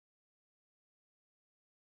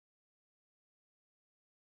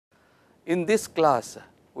In this class,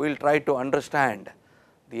 we will try to understand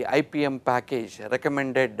the IPM package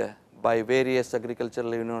recommended by various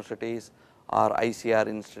agricultural universities or ICR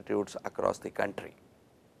institutes across the country.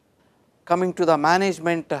 Coming to the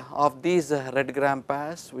management of these red gram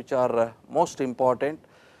pairs, which are most important,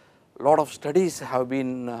 lot of studies have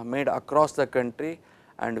been made across the country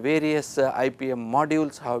and various IPM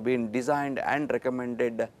modules have been designed and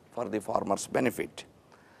recommended for the farmers' benefit.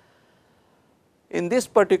 In this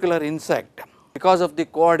particular insect, because of the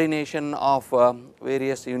coordination of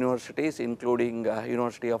various universities including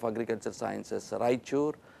University of Agricultural Sciences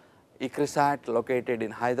Raichur, ICRISAT located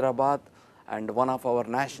in Hyderabad, and one of our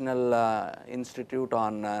national institute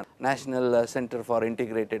on National Center for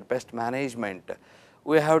Integrated Pest Management,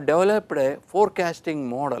 we have developed a forecasting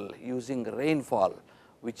model using rainfall,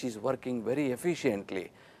 which is working very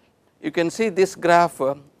efficiently. You can see this graph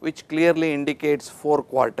which clearly indicates 4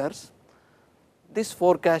 quarters. This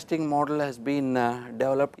forecasting model has been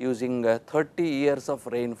developed using 30 years of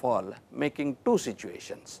rainfall, making 2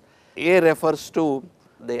 situations. A refers to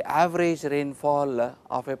the average rainfall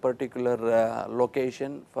of a particular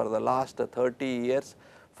location for the last 30 years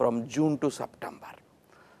from June to September.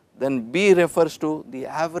 Then B refers to the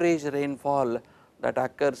average rainfall that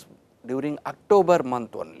occurs during October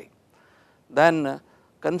month only. Then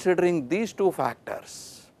considering these 2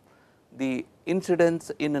 factors, the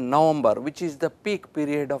incidence in November, which is the peak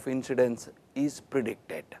period of incidence, is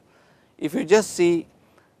predicted. If you just see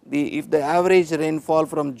if the average rainfall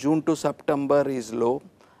from June to September is low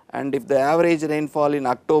and if the average rainfall in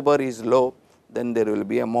October is low, then there will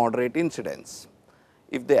be a moderate incidence.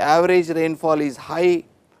 If the average rainfall is high,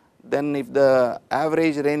 then if the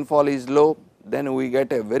average rainfall is low, then we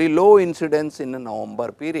get a very low incidence in a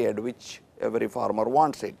November period, which every farmer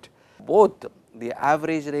wants it. Both the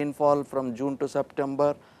average rainfall from June to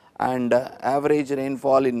September and average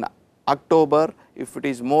rainfall in October, if it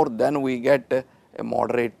is more, then we get a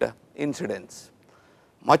moderate incidence.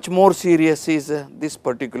 Much more serious is this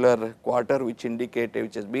particular quarter, which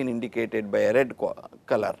has been indicated by a red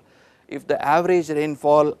color. If the average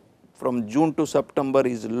rainfall from June to September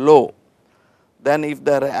is low, then if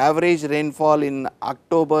the average rainfall in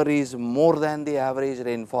October is more than the average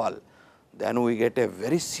rainfall, then we get a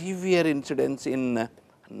very severe incidence in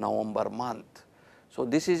November month. So,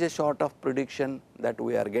 this is a sort of prediction that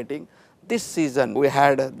we are getting. This season we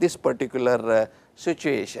had this particular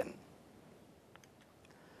situation.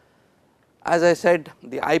 As I said,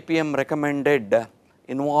 the IPM recommended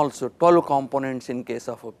involves 12 components in case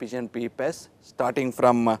of a pigeon pea pest, starting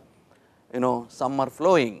from summer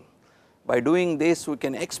flowing. By doing this, we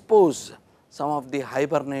can expose some of the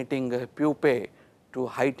hibernating pupae to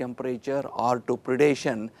high temperature or to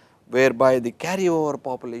predation, whereby the carryover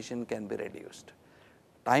population can be reduced.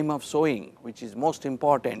 Time of sowing, which is most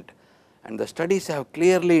important, and the studies have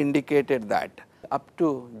clearly indicated that up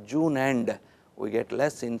to June end we get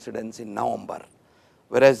less incidence in November,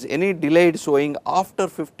 whereas any delayed sowing after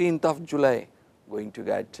 15th of July going to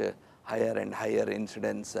get higher and higher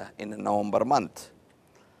incidence in November month.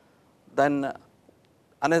 Then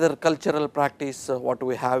another cultural practice what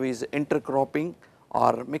we have is intercropping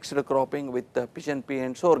or mixed cropping with pigeon pea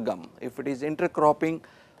and sorghum. If it is intercropping,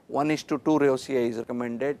 1:2 ratio is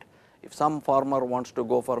recommended. If some farmer wants to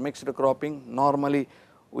go for mixed cropping, normally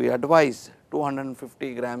we advise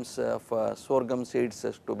 250 grams of sorghum seeds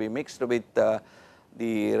to be mixed with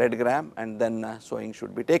the red gram, and then sowing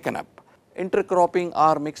should be taken up. Intercropping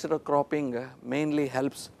or mixed cropping mainly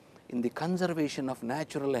helps in the conservation of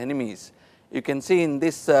natural enemies. You can see in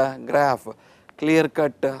this graph clear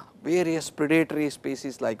cut various predatory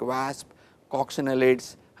species like wasp,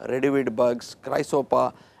 coccinellids, redweed bugs,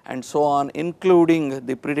 chrysopa and so on, including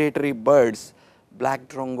the predatory birds, black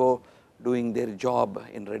drongo, doing their job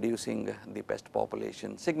in reducing the pest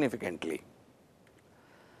population significantly.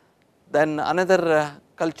 Then another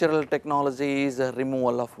cultural technology is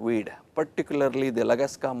removal of weed, particularly the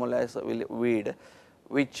Lagaska mollis weed,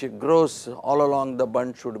 which grows all along the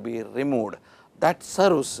bund should be removed. That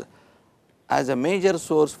serves as a major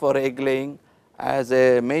source for egg laying, as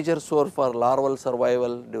a major source for larval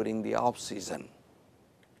survival during the off season.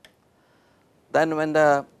 Then when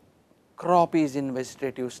the crop is in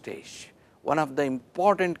vegetative stage, one of the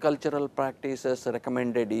important cultural practices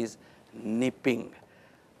recommended is nipping.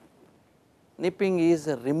 Nipping is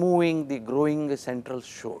removing the growing central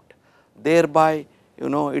shoot, thereby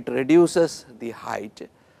it reduces the height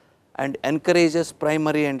and encourages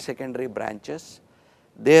primary and secondary branches,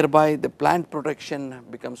 thereby the plant protection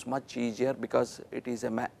becomes much easier because it is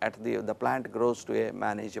the plant grows to a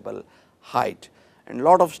manageable height. And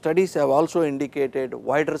lot of studies have also indicated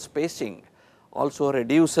wider spacing also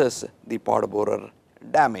reduces the pod borer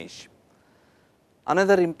damage.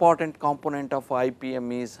 Another important component of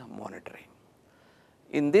IPM is monitoring.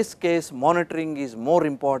 In this case, monitoring is more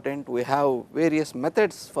important. We have various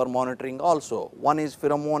methods for monitoring also. One is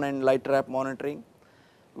pheromone and light trap monitoring,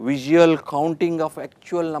 visual counting of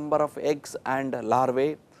actual number of eggs and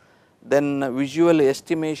larvae, then visual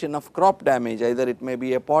estimation of crop damage, either it may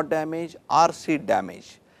be a pod damage or seed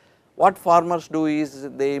damage. What farmers do is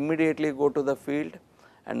they immediately go to the field,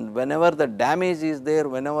 and whenever the damage is there,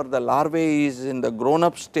 whenever the larvae is in the grown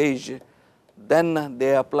up stage, then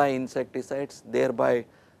they apply insecticides, thereby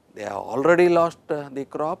they have already lost the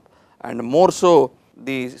crop, and more so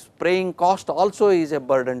the spraying cost also is a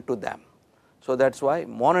burden to them. So, that is why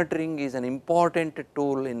monitoring is an important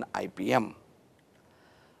tool in IPM.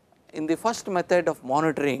 In the first method of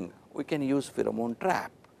monitoring, we can use pheromone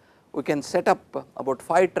trap. We can set up about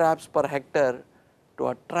 5 traps per hectare to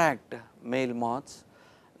attract male moths.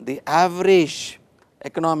 The average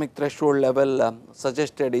economic threshold level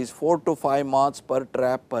suggested is 4 to 5 moths per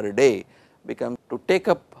trap per day become to take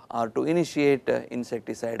up or to initiate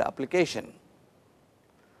insecticide application.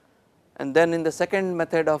 And then in the second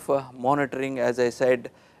method of monitoring, as I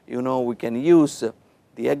said, we can use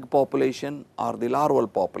the egg population or the larval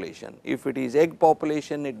population. If it is egg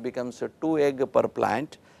population, it becomes 2 egg per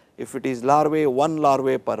plant. If it is larvae, 1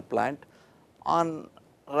 larvae per plant. On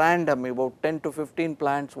random, about 10 to 15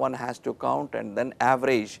 plants one has to count, and then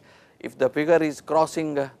average. If the figure is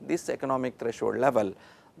crossing this economic threshold level,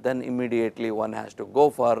 then immediately one has to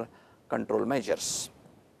go for control measures.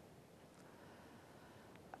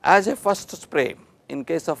 As a first spray, in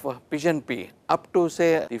case of pigeon pea, up to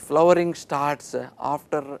say the flowering starts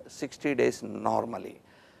after 60 days normally.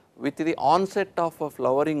 With the onset of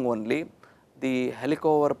flowering only, the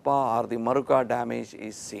helicoverpa or the maruca damage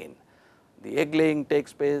is seen. The egg laying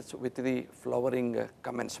takes place with the flowering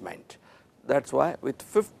commencement. That is why with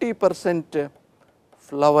 50%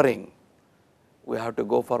 flowering, we have to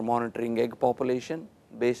go for monitoring egg population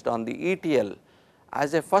based on the ETL.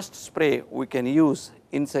 As a first spray, we can use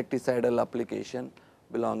insecticidal application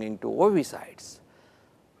belonging to ovicides.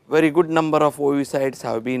 Very good number of ovicides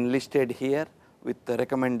have been listed here with the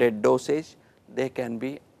recommended dosage. They can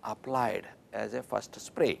be applied as a first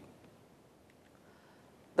spray.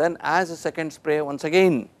 Then as a second spray, once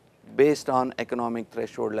again based on economic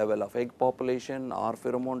threshold level of egg population or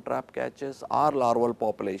pheromone trap catches or larval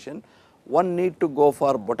population, one need to go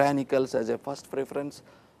for botanicals as a first preference,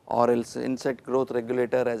 or else insect growth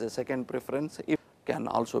regulator as a second preference, if can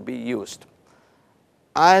also be used.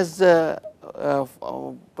 As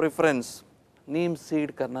preference, neem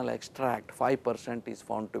seed kernel extract 5% is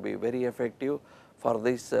found to be very effective. For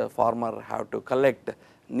this, farmer have to collect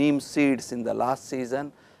neem seeds in the last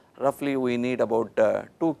season. Roughly we need about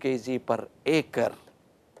 2 kg per acre.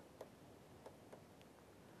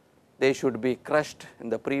 They should be crushed in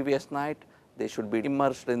the previous night, they should be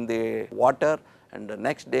immersed in the water, and the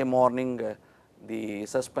next day morning the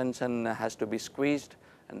suspension has to be squeezed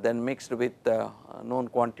and then mixed with known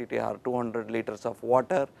quantity or 200 liters of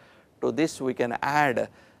water. To this we can add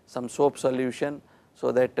some soap solution,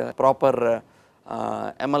 so that proper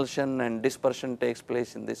emulsion and dispersion takes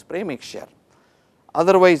place in the spray mixture.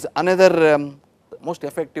 Otherwise, another most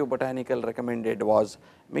effective botanical recommended was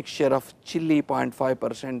mixture of chili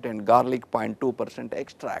 0.5% and garlic 0.2%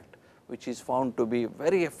 extract, which is found to be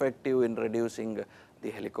very effective in reducing the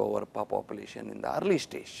helicoverpa population in the early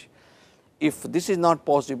stage. If this is not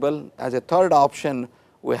possible, as a third option,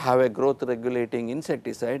 we have a growth regulating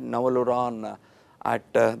insecticide, navaluron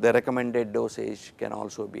at the recommended dosage can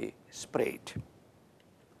also be sprayed.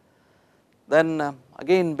 Then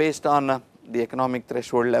again based on the economic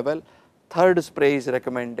threshold level, third spray is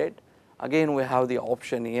recommended. Again we have the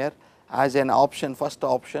option here as an option, first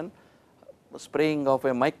option, spraying of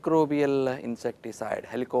a microbial insecticide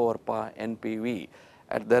helicoverpa NPV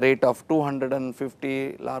at the rate of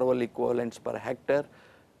 250 larval equivalents per hectare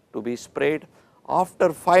to be sprayed.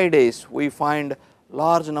 After 5 days, we find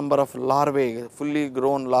large number of larvae, fully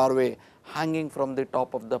grown larvae hanging from the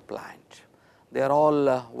top of the plant. They are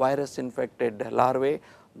all virus infected larvae.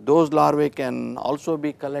 Those larvae can also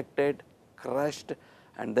be collected, crushed,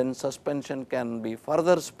 and then suspension can be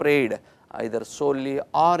further sprayed either solely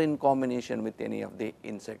or in combination with any of the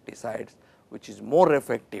insecticides, which is more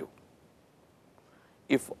effective.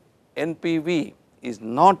 If NPV is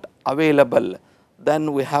not available,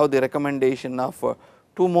 then we have the recommendation of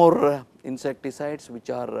 2 more insecticides which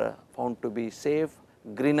are found to be safe,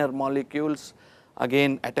 greener molecules,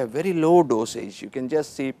 again at a very low dosage. You can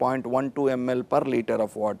just see 0.12 ml per liter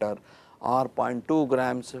of water or 0.2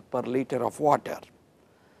 grams per liter of water.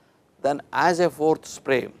 then as a fourth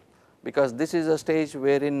spray, because this is a stage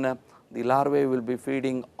wherein the larvae will be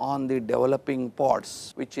feeding on the developing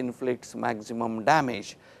pods, which inflicts maximum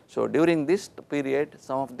damage. So, during this period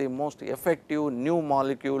some of the most effective new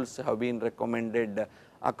molecules have been recommended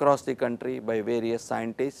across the country by various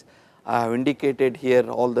scientists. I have indicated here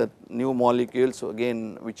all the new molecules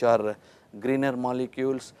again which are greener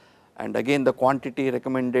molecules, and again the quantity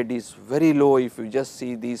recommended is very low if you just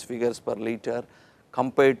see these figures per liter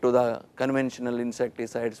compared to the conventional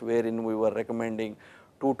insecticides wherein we were recommending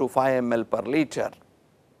 2 to 5 ml per liter.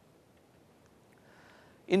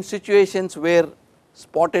 In situations where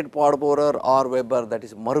spotted pod borer or Weber, that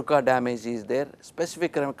is Maruca damage is there,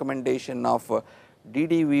 specific recommendation of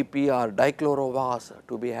DDVP or dichlorovas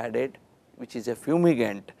to be added, which is a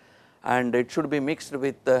fumigant, and it should be mixed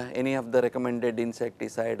with any of the recommended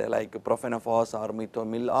insecticide like profenofos or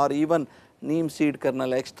methomyl or even neem seed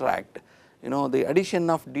kernel extract. The addition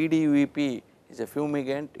of DDVP is a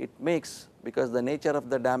fumigant. It makes, because the nature of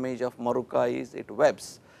the damage of Maruca is it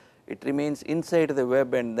webs, it remains inside the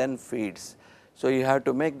web and then feeds. So, you have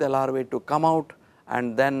to make the larvae to come out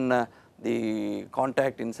and then the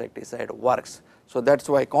contact insecticide works. So, that is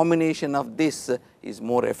why combination of this is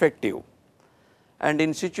more effective. And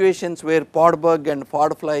in situations where pod bug and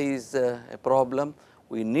pod fly is a problem,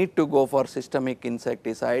 we need to go for systemic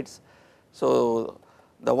insecticides. So,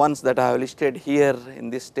 the ones that I have listed here in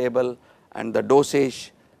this table and the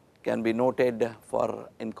dosage can be noted for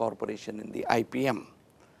incorporation in the IPM.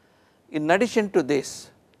 In addition to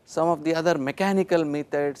this, some of the other mechanical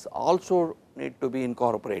methods also need to be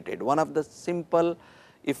incorporated. One of the simple,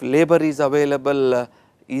 if labor is available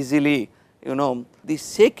easily, the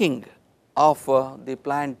shaking of the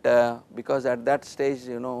plant, because at that stage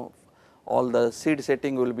all the seed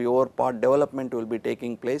setting will be over, pod development will be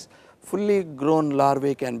taking place, fully grown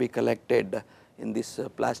larvae can be collected in this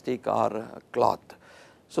plastic or cloth.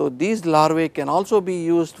 So, these larvae can also be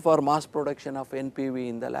used for mass production of NPV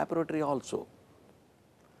in the laboratory also.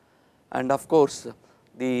 And of course,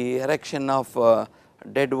 the erection of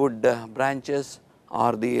deadwood branches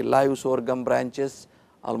or the live sorghum branches,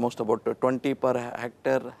 almost about 20 per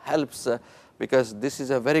hectare, helps because this is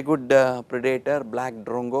a very good predator, black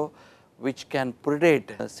drongo, which can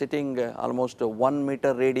predate sitting almost 1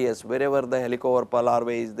 meter radius wherever the helicoverpa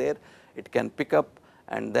larvae is there. It can pick up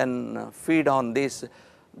and then feed on this.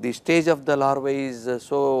 The stage of the larvae is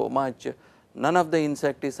so much, none of the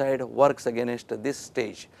insecticide works against this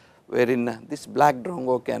stage, wherein this black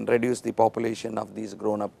drongo can reduce the population of these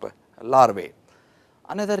grown up larvae.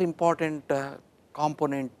 Another important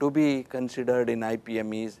component to be considered in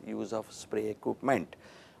IPM is use of spray equipment.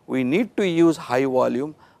 We need to use high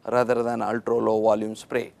volume rather than ultra low volume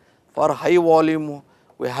spray. For high volume,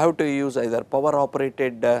 we have to use either power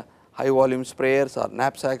operated high volume sprayers or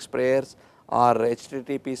knapsack sprayers or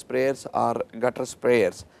HTTP sprayers or gutter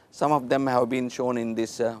sprayers. Some of them have been shown in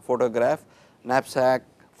this photograph: knapsack,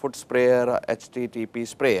 foot sprayer, HTTP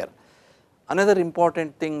sprayer. Another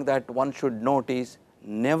important thing that one should note is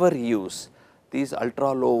never use these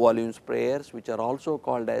ultra low volume sprayers, which are also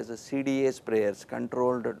called as CDA sprayers,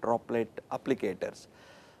 controlled droplet applicators.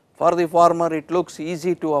 For the farmer, it looks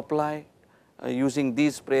easy to apply using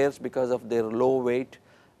these sprayers because of their low weight.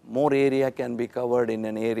 More area can be covered in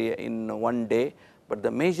an area in one day, but the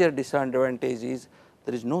major disadvantage is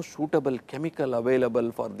there is no suitable chemical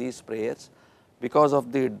available for these sprayers because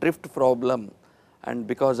of the drift problem and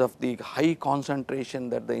because of the high concentration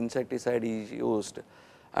that the insecticide is used,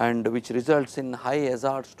 and which results in high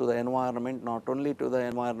hazards to the environment, not only to the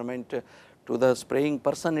environment, to the spraying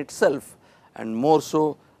person itself, and more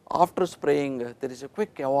so after spraying there is a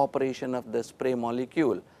quick evaporation of the spray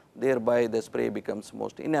molecule, thereby the spray becomes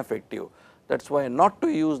most ineffective. That is why not to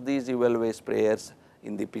use these evaluate sprayers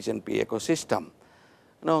in the pigeon pea ecosystem.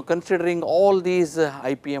 Now, considering all these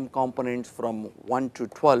IPM components from 1 to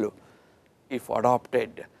 12, if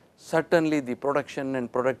adopted, certainly the production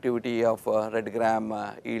and productivity of red gram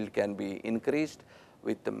yield can be increased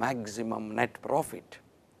with the maximum net profit.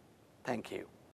 Thank you.